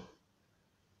so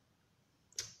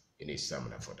you need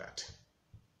stamina for that.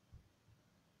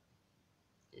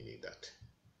 You need that.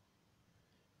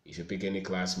 If you pick any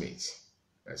classmates,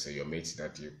 let's say your mates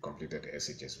that you completed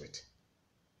SHS with,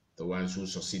 the ones who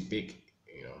succeed big,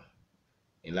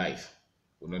 in life,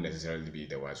 will not necessarily be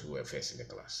the ones who were first in the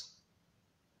class.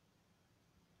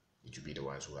 It will be the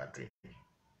ones who had dream.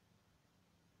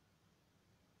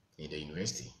 In the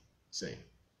university, same.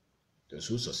 Those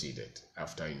who succeeded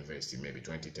after university, maybe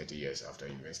 20, 30 years after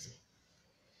university,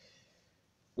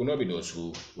 will not be those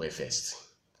who were first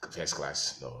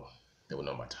class. No, they will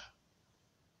not matter.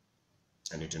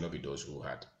 And it will not be those who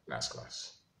had last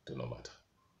class. It will not matter.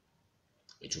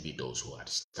 It will be those who had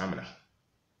stamina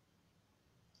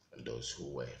and those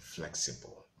who were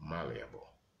flexible, malleable,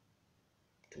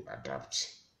 to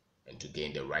adapt and to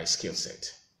gain the right skill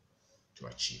set to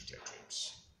achieve their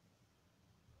dreams.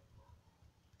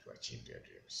 To achieve their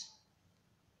dreams.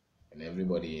 And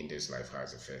everybody in this life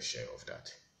has a fair share of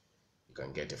that. You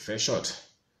can get a fair shot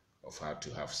of how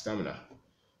to have stamina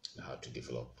and how to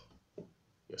develop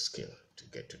your skill to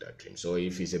get to that dream. So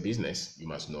if it's a business, you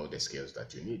must know the skills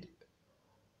that you need.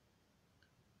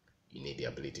 You need the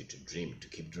ability to dream, to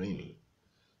keep dreaming,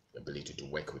 the ability to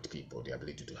work with people, the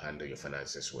ability to handle your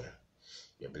finances well,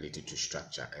 the ability to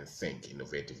structure and think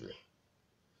innovatively,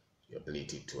 the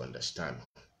ability to understand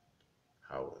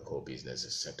how a whole business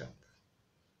is set up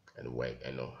and work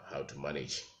and know how to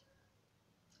manage.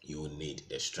 You will need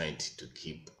the strength to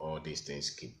keep all these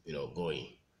things going.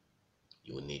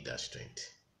 You will need that strength.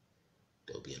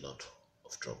 There will be a lot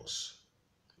of troubles.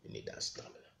 You need that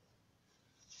stamina.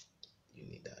 You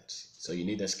need that. So you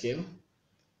need the skill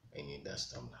and you need that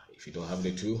stamina. If you don't have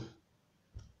the two,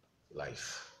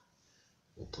 life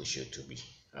will push you to be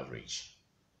average.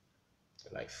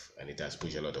 Life, and it has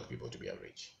pushed a lot of people to be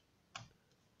average.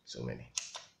 So many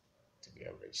to be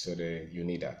average. So you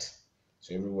need that.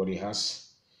 So everybody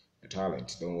has the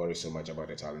talent. Don't worry so much about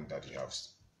the talent that you have.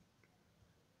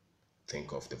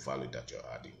 Think of the value that you're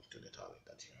adding to the talent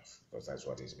that you have, because that's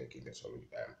what is making the solution.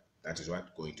 That is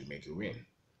what going to make you win.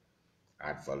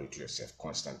 Add value to yourself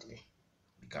constantly.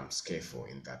 Become skillful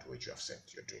in that which you have set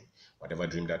your dream. Whatever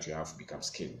dream that you have, become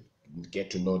skilled.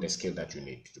 Get to know the skill that you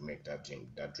need to make that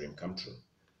dream come true.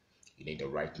 You need the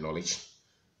right knowledge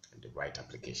and the right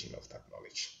application of that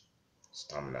knowledge.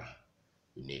 Stamina,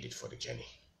 you need it for the journey.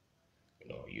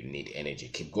 You need energy.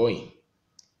 Keep going.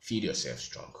 Feed yourself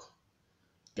strong.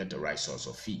 Get the right source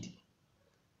of feed.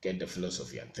 Get the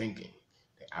philosophy and thinking,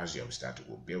 the axioms that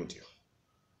will build you.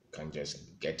 You can't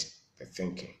just get the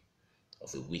thinking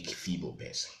of a weak, feeble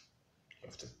person. You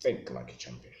have to think like a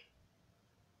champion.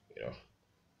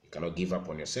 You cannot give up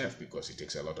on yourself, because it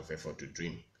takes a lot of effort to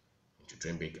dream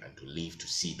big, and to live to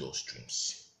see those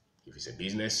dreams. If it's a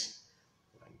business,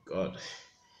 my God,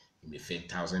 you may fail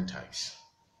 1,000 times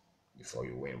before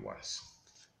you win once.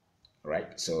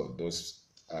 Right? So those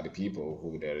are the people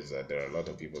who there are a lot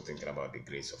of people thinking about the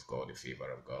grace of God, the favor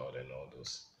of God, and all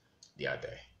those. They are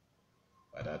there.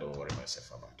 But I don't worry myself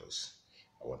about those.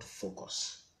 I want to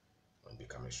focus on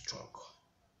becoming strong,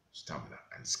 stamina,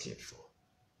 and skillful.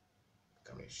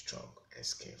 Becoming strong and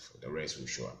skillful. The rest will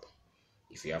show up.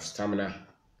 If you have stamina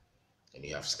and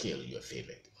you have skill, you are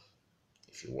favored.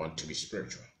 If you want to be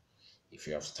spiritual, if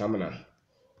you have stamina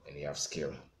and you have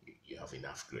skill, you have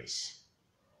enough grace.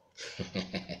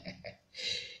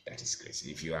 That is grace.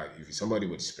 If you're somebody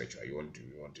with spiritual, you want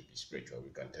to be spiritual,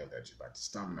 we can tell that you, but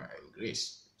stamina and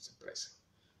grace is a blessing.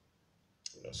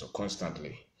 So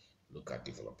constantly look at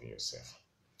developing yourself.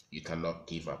 You cannot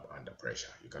give up under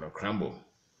pressure. You cannot crumble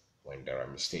when there are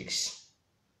mistakes.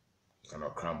 You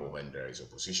cannot crumble when there is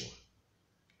opposition.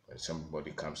 When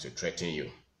somebody comes to threaten you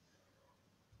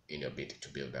in your bid to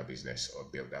build that business or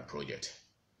build that project,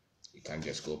 you can't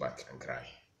just go back and cry.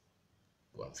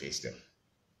 Go and face them.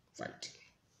 Fight.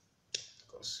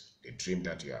 Because the dream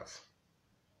that you have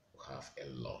will have a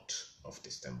lot of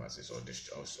disturbances or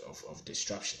of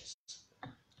disruptions.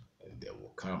 And they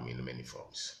will come in many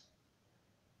forms.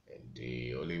 And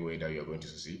the only way that you're going to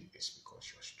succeed is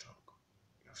because you're strong.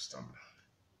 You have stamina.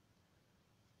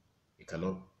 You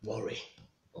cannot worry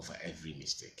over every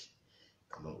mistake.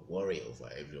 You cannot worry over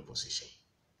every opposition.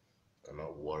 You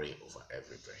cannot worry over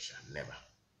every pressure. Never.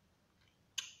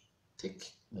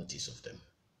 Take notice of them.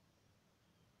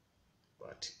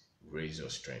 But raise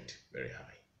your strength very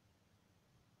high.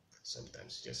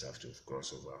 Sometimes you just have to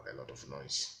cross over a lot of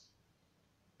noise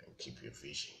and keep your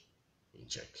vision in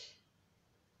check.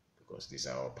 Because these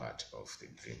are all part of the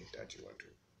dream that you want to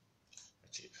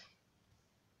achieve.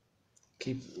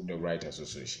 Keep the right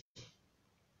association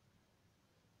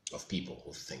of people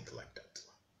who think like that.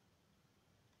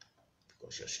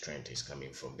 Because your strength is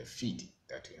coming from the feed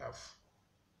that you have.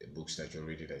 The books that you're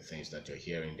reading, the things that you're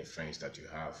hearing, the friends that you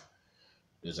have.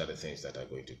 Those are the things that are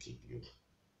going to keep you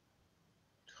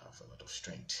to have a lot of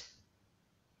strength.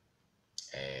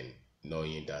 And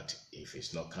knowing that if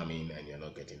it's not coming and you're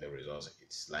not getting the results,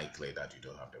 it's likely that you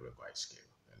don't have the required skill.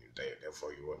 And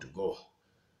therefore you want to go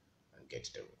and get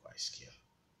the required skill.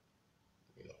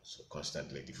 So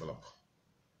constantly develop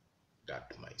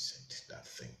that mindset, that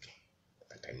thinking,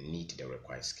 that I need the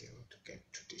required skill to get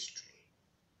to this dream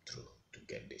through, to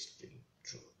get this dream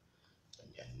through.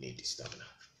 And I need stamina.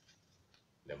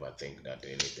 Never think that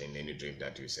any dream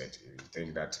that you set, you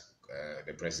think that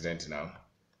the president now,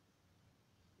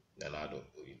 Leonardo,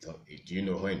 do you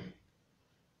know when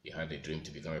he had a dream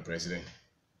to become a president?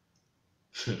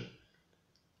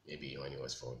 Maybe when he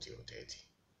was 40 or 30.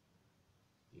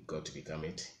 He got to become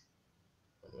it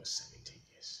when he was 17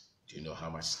 years. Do you know how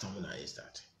much stamina is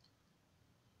that?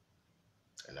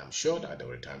 And I'm sure that there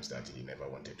were times that he never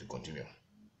wanted to continue.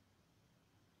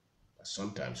 But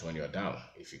sometimes when you're down,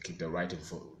 if you keep the right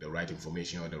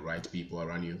information or the right people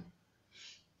around you,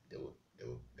 they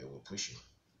will push you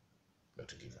not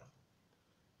to give up.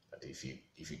 But if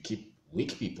you keep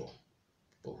weak people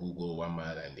who go 1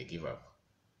 mile and they give up,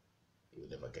 you will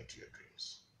never get to your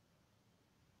dreams.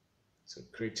 So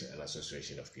create an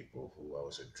association of people who are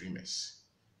also dreamers,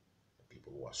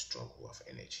 people who are strong, who have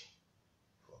energy,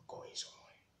 who are going somewhere.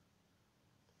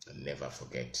 And never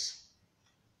forget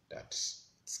that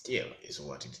skill is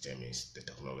what determines the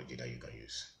technology that you can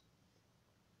use.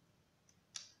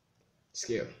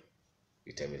 Skill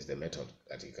determines the method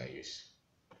that you can use.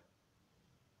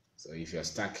 So if you're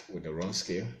stuck with the wrong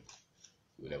skill,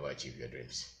 you will never achieve your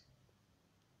dreams.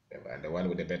 Never. And the one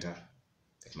with the better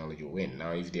technology will win.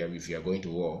 Now, if you are going to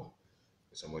war,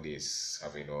 somebody is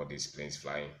having all these planes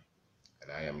flying,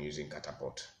 and I am using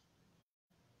catapult,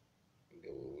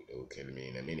 they will kill me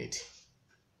in a minute,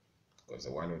 because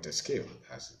the one with the skill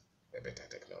has a better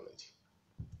technology,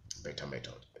 better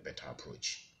method, a better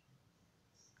approach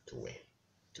to win,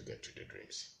 to get to the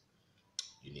dreams.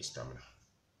 You need stamina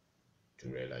to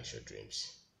realize your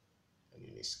dreams, and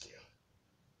you need skill.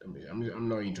 I'm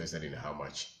not interested in how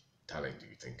much talent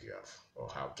you think you have or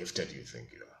how gifted you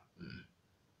think you are.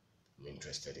 I'm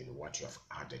interested in what you have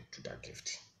added to that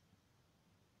gift,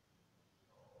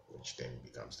 which then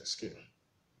becomes the skill,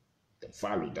 the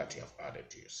value that you have added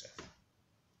to yourself.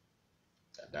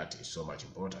 And that is so much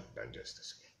important than just the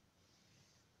skill,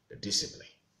 the discipline.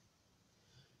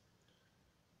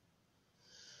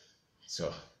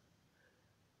 So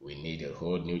we need a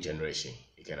whole new generation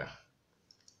again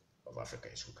of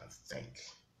Africans who can think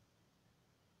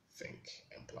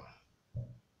and plan,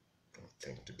 and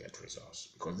think to get results.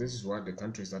 Because this is what the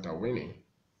countries that are winning,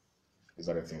 these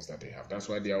are the things that they have. That's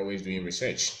why they are always doing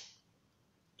research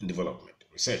and development,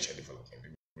 research and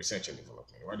development, research and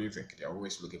development. What do you think? They are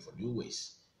always looking for new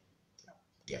ways.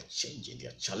 They are changing, they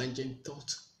are challenging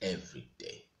thoughts every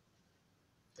day.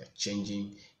 They're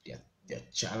changing, they're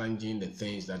challenging the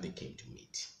things that they came to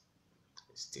meet.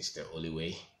 Is this the only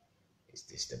way? Is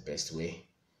this the best way?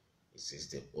 Is this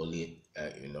the only,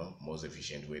 most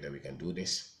efficient way that we can do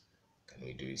this? Can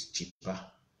we do it cheaper?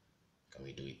 Can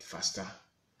we do it faster?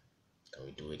 Can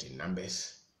we do it in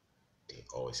numbers? They're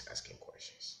always asking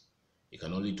questions. You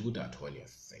can only do that when you're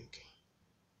thinking.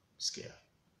 Skill.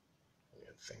 When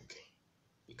you're thinking.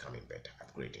 Becoming better.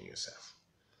 Upgrading yourself.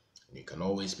 And you can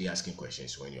always be asking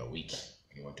questions when you're weak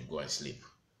and you want to go and sleep.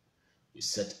 You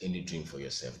set any dream for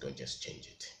yourself. Don't just change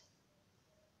it.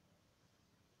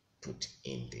 Put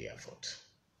in the effort.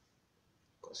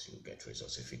 Because you'll get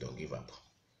results if you don't give up.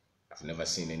 I've never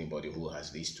seen anybody who has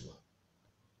these two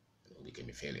who became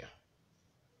a failure.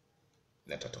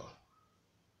 Not at all.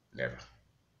 Never.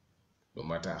 No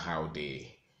matter how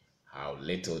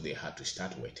little they had to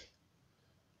start with,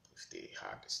 if they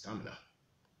had the stamina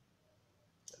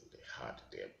and they had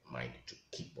their mind to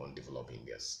keep on developing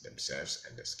themselves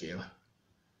and the skill,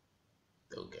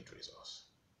 they'll get results.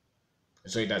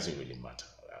 So it doesn't really matter.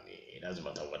 I mean, it doesn't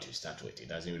matter what you start with. It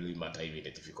doesn't really matter even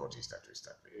the difficulties that you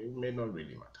start with. It may not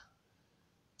really matter.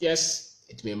 Yes,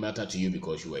 it may matter to you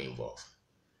because you were involved.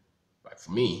 But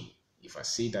for me, if I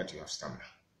see that you have stamina,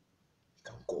 you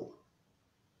can go,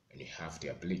 and you have the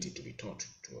ability to be taught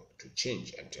to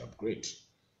change and to upgrade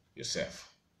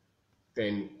yourself,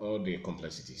 then all the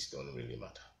complexities don't really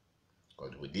matter.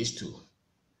 Because with these two,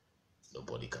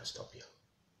 nobody can stop you.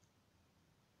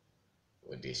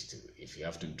 With these two, if you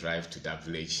have to drive to that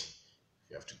village,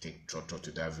 if you have to take trotto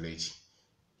to that village,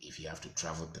 if you have to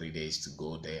travel 3 days to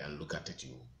go there and look at it,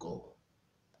 you will go.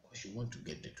 Because you want to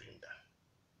get the dream done.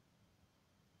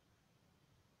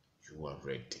 You are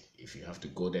ready. If you have to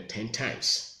go there 10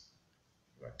 times,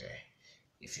 you are there.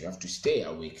 If you have to stay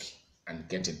awake and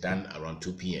get it done around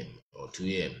 2 p.m. or 2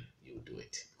 a.m., you will do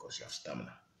it because you have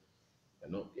stamina.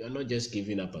 You're not just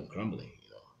giving up and crumbling.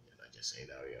 You're not just saying,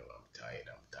 I'm tired,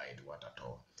 what at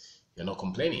all. You're not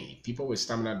complaining. People with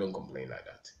stamina don't complain like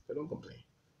that. They don't complain.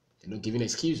 They're not giving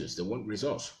excuses. They want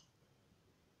results.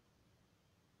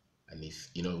 And if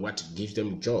what gives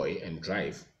them joy and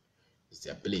drive is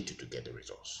the ability to get the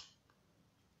results.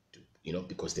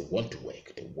 Because they want to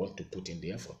work, they want to put in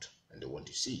the effort, and they want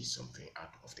to see something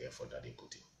out of the effort that they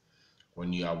put in.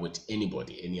 When you are with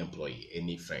anybody, any employee,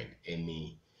 any friend,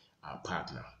 any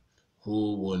partner,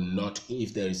 who will not,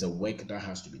 if there is a work that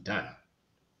has to be done,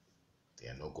 they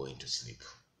are not going to sleep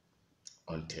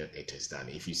until it is done.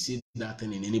 If you see that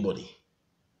thing in anybody,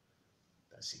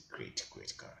 that's a great,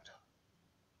 great character.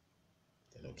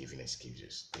 They're not giving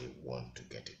excuses. They want to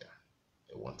get it done.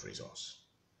 They want results.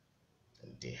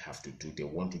 And they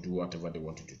want to do whatever they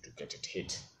want to do to get it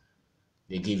hit.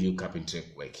 They give you carpentry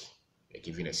work. They're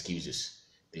giving excuses.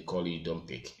 They call you, don't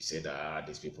pick. You say that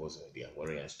these people, they are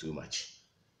worrying us too much.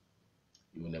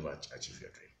 You will never achieve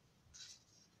your dream.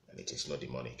 And it is not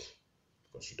demonic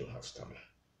because you don't have stamina.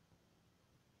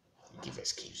 You give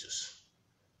excuses.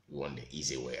 You want the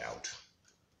easy way out.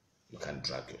 You can't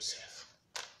drag yourself.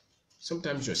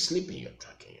 Sometimes you're sleeping, you're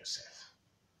dragging yourself.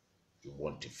 You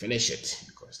want to finish it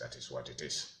because that is what it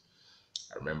is.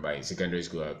 I remember in secondary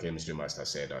school, our chemistry master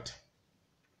said that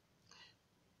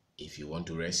if you want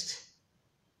to rest,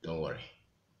 don't worry.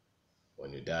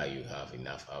 When you die, you have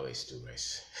enough hours to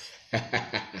rest.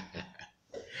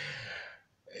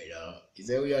 He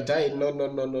said, "We are tired." No, no,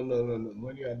 no, no, no, no, no.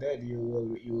 When you are dead, you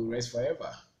will rest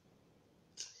forever.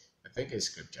 I think it's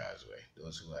scripture as well.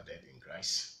 Those who are dead in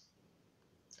Christ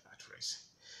are at rest.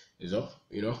 If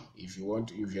if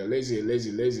you're lazy,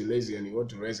 and you want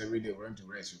to rest every day, run to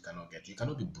rest, you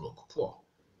cannot be broke, poor,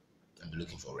 and be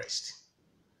looking for rest.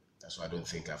 That's why I don't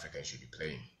think Africans should be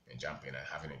playing and jumping and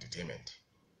having entertainment,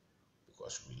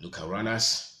 because we look around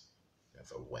us, we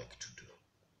have a work to do,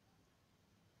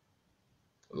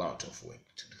 a lot of work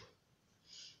to do.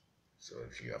 So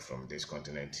if you are from this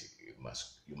continent,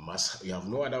 you have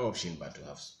no other option but to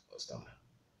have stamina,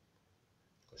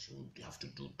 because you have to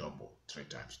do double, 3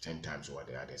 times, 10 times what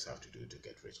the others have to do to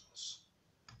get results.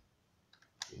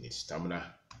 You need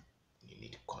stamina, you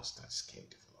need constant skill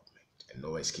development, and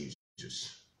no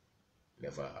excuses.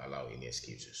 Never allow any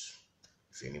excuses.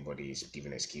 If anybody is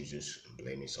giving excuses and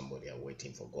blaming somebody and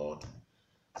waiting for God,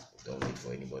 don't wait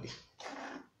for anybody.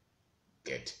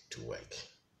 Get to work.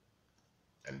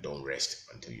 And don't rest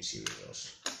until you see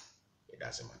results. It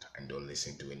doesn't matter. And don't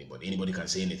listen to anybody. Anybody can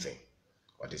say anything.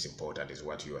 What is important is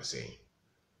what you are saying.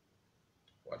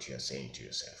 What you are saying to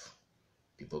yourself.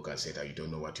 People can say that you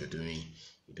don't know what you're doing,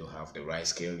 you don't have the right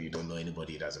skill, you don't know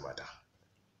anybody. It doesn't matter.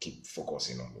 Keep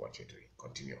focusing on what you're doing.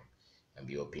 Continue. And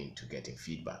be open to getting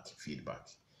feedback.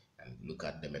 And look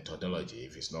at the methodology.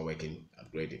 If it's not working,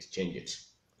 upgrade it, change it.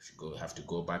 If you have to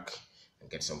go back and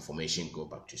get some information, go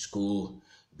back to school,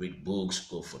 read books,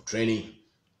 go for training.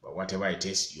 But whatever it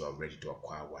is, you are ready to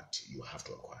acquire what you have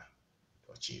to acquire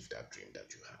to achieve that dream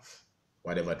that you have.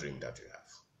 Whatever dream that you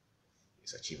have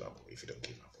is achievable if you don't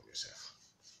give up on yourself.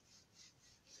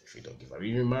 If you don't give up,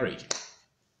 even marriage,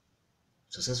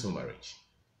 successful marriage,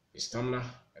 is stamina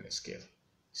and a skill.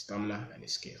 Stamina and a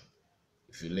skill.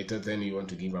 If you later then you want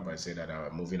to give up and say that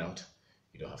I'm moving out,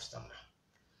 you don't have stamina.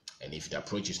 And if the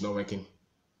approach is not working,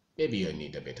 maybe you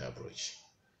need a better approach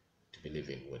to be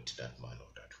living with that man or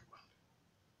that woman.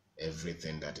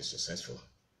 Everything that is successful,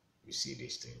 you see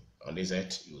this thing. On this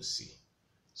earth, you will see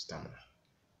stamina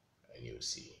and you will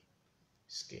see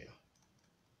skill.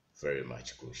 Very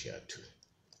much crucial to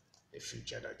the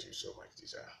future that you so much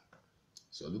desire.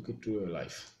 So look through your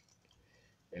life.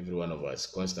 Every one of us,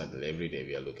 constantly, every day,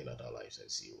 we are looking at our lives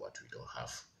and see what we don't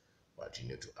have, what we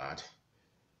need to add.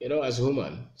 As a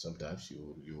human, sometimes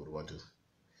you would want to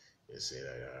say,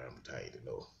 I'm tired.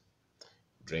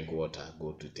 Drink water,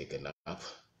 go to take a nap,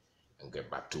 and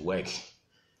get back to work,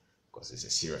 because it's a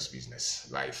serious business.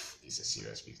 Life is a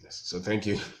serious business. So thank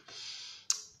you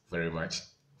very much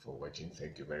for watching.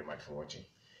 Thank you very much for watching,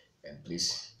 and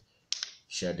please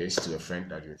share this to a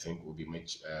friend that you think will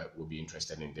be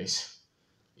interested in this.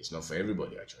 It's not for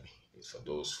everybody, actually. It's for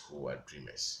those who are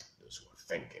dreamers, those who are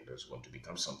thinking, those who want to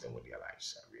become something with their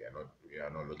lives. We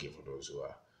are not looking for those who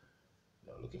are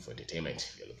not looking for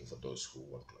entertainment. We are looking for those who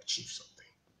want to achieve something,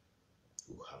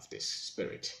 who have this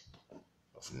spirit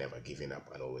of never giving up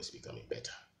and always becoming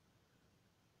better.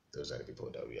 Those are the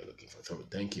people that we are looking for. So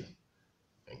thank you.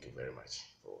 Thank you very much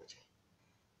for watching.